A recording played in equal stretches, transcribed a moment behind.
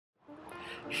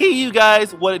Hey you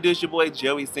guys, what it do? It's your boy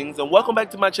Joey Sings, and welcome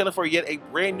back to my channel for yet a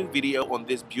brand new video on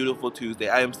this beautiful Tuesday.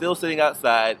 I am still sitting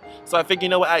outside, so I figured, you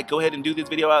know what, I'd go ahead and do this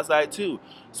video outside too.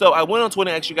 So I went on Twitter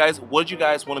and asked you guys what you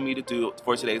guys wanted me to do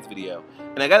for today's video.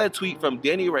 And I got a tweet from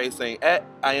Danny Ray saying, I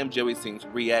am Joey Sings,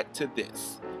 react to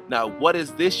this. Now what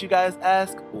is this, you guys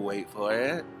ask? Wait for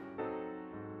it.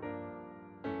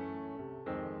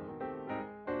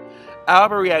 I'll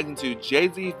be reacting to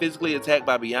Jay-Z physically attacked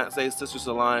by Beyonce's sister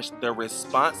Solange, the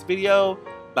response video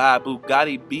by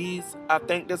Bugatti Bees. I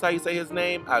think that's how you say his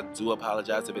name. I do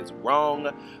apologize if it's wrong.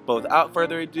 But without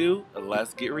further ado,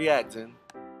 let's get reacting.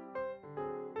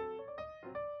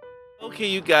 Okay,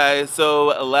 you guys, so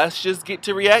let's just get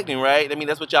to reacting, right? I mean,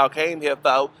 that's what y'all came here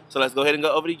for. So let's go ahead and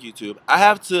go over to YouTube. I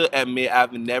have to admit,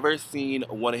 I've never seen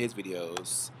one of his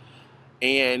videos.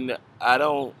 And I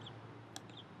don't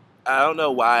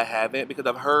know why I haven't, because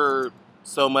I've heard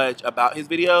so much about his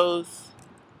videos,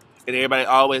 and everybody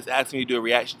always asks me to do a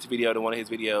reaction to video to one of his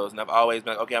videos, and I've always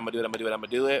been like, okay, I'm gonna do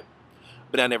it,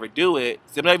 but I never do it.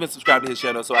 So I'm not even subscribed to his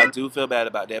channel, so I do feel bad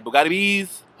about that. Bugatti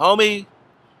Bees, homie,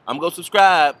 I'm gonna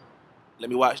subscribe.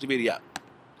 Let me watch the video.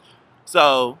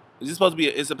 So, is this supposed to be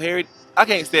it's a parody? I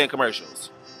can't stand commercials.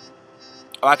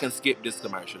 Oh, I can skip this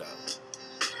commercial though.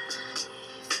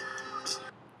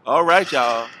 Alright,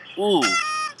 y'all. Ooh.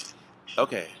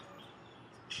 Okay.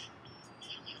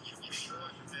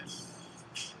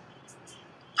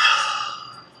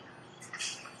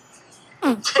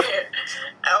 That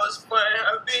was fun,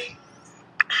 hubby.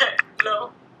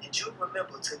 No. Did you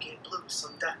remember to get Blue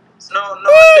some diapers? No,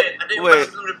 I didn't. I didn't buy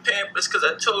Blue the Pampers because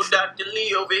I told Dr.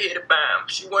 Lee over here to buy them.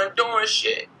 She wasn't doing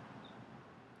shit.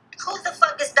 Who the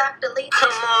fuck is Dr. Lee?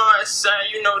 Come on, son.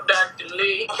 You know Dr.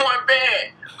 Lee. One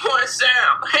band, one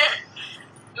sound.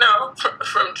 No, from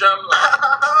Drumline.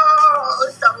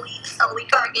 Oh, so we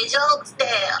cracking jokes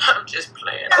there. I'm just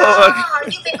playing. No,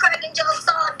 you been cracking jokes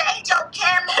all day, Joe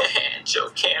Camel. Joe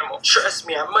Camel. Trust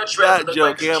me, I much rather look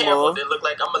like a camel than look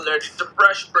like I'm allergic to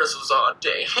brush bristles all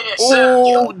day.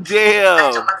 Oh, damn.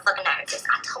 That's your motherfucking artist.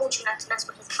 I told you not to mess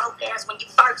with his broke ass when you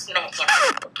first met him.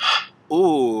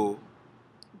 Ooh.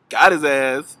 Got his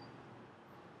ass.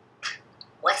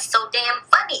 What's so damn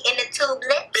funny in the tube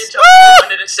lips? Bitch, I'm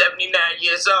 179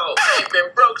 years old. I ain't been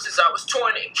broke since I was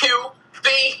 20. Q, B,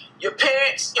 your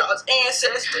parents, y'all's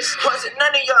ancestors. Wasn't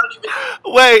none of y'all even...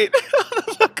 Wait.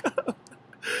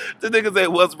 The nigga said,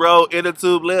 what's wrong in the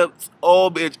tube lips?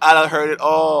 Oh, bitch, I done heard it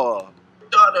all.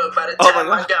 Thought of by the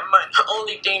time I got money. The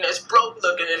only thing that's broke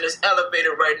looking in this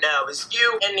elevator right now is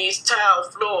you and these tile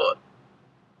floors.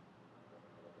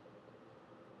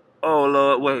 Oh,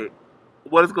 Lord, wait.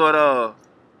 What is going on?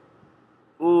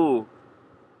 Ooh.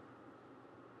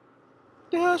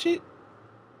 The hell she...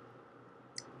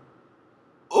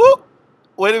 Ooh.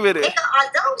 Wait a minute. Nigga,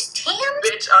 are those Tims?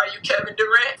 Bitch, are you Kevin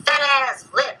Durant? Fat ass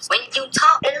lips. When you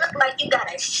talk, it look like you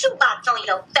got a shoebox on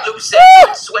your face. Blue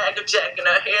said swagger jack in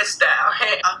her hairstyle.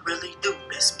 Hey, I really do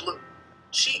miss Blue.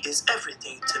 She is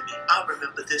everything to me. I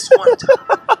remember this one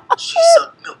time. She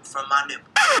sucked milk from my nipple.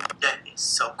 That is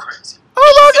so crazy.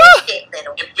 Oh my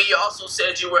God! And B also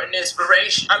said you were an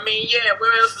inspiration. I mean, yeah,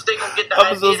 where else was they gonna get the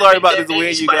I'm so sorry about this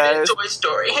win, you guys. Toy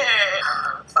Story.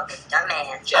 Fucking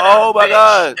dumbass. Oh my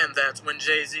God. And that's when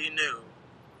Jay-Z knew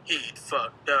he'd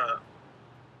fucked up.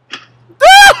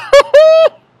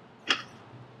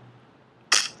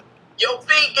 Yo,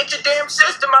 B, get your damn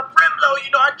sister, my Primlo,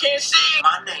 you know I can't see.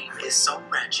 My name is so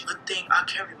wretched. Good thing I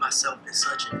carry myself in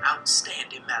such an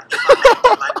outstanding manner. If I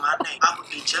acted like my name, I would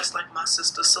be just like my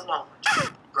sister Solange,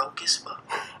 broke as fuck.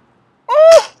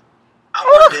 I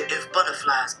wonder if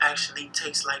butterflies actually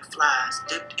taste like flies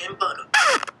dipped in butter.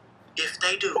 If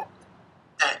they do,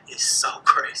 that is so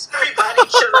crazy. Everybody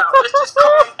chill out, let's just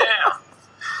calm down.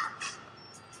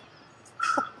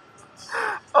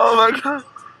 Oh my God.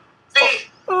 B.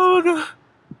 Oh my God.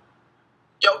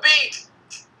 Yo, B.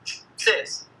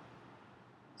 Sis.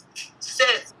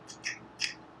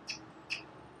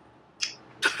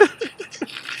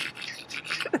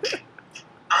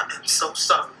 I am so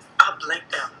sorry. I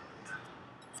blanked out.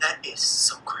 That is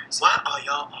so crazy. Why are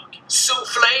y'all arguing?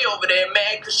 Souffle over there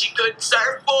mad because she couldn't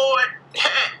surfboard.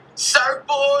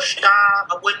 Surfboard. Stop.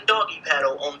 I wouldn't doggy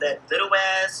paddle on that little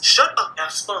ass. Shut up now,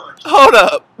 Sponge. Hold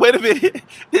up. Wait a minute.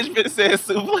 This bitch said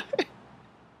souffle.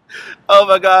 Oh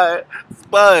my God.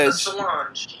 Sponge.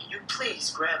 Solange, can you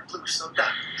please grab Blue some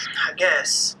diapers? I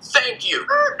guess. Thank you.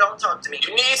 Don't talk to me.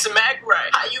 You need some act right.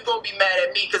 How you gonna be mad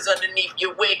at me because underneath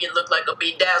your wig it look like a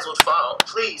bedazzled phone?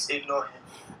 Please ignore him.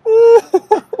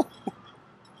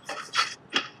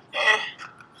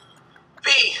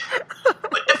 B,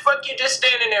 what the fuck you just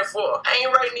standing there for? I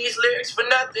ain't writing these lyrics for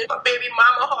nothing. My baby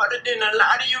mama harder than a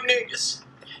lot of you niggas.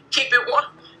 Keep it one.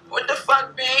 What the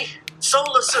fuck, B?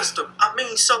 Solar system. I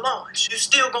mean Solange. You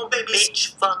still gonna baby?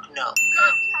 Bitch, fuck no.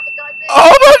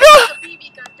 Oh my god!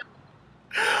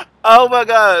 Oh my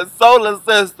god! Solar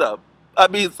system. I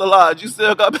mean Solange. You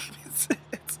still got babysit.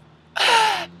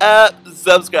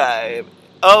 Subscribe.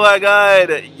 Oh my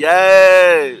god!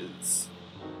 Yes.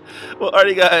 Well,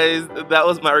 alrighty guys, that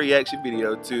was my reaction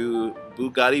video to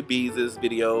Bugatti Bees'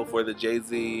 video for the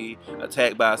Jay-Z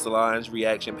Attacked by Solange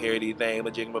reaction parody thing,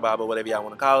 the Jingle Baba, whatever y'all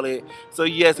want to call it. So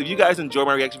yes, if you guys enjoyed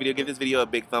my reaction video, give this video a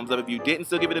big thumbs up. If you didn't,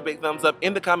 still give it a big thumbs up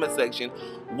in the comment section.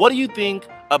 What do you think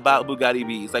about Bugatti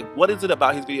Bees? Like, what is it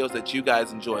about his videos that you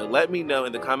guys enjoy? Let me know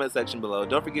in the comment section below.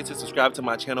 Don't forget to subscribe to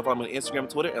my channel, follow me on Instagram,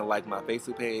 Twitter, and like my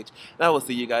Facebook page. And I will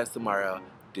see you guys tomorrow.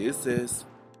 Deuces.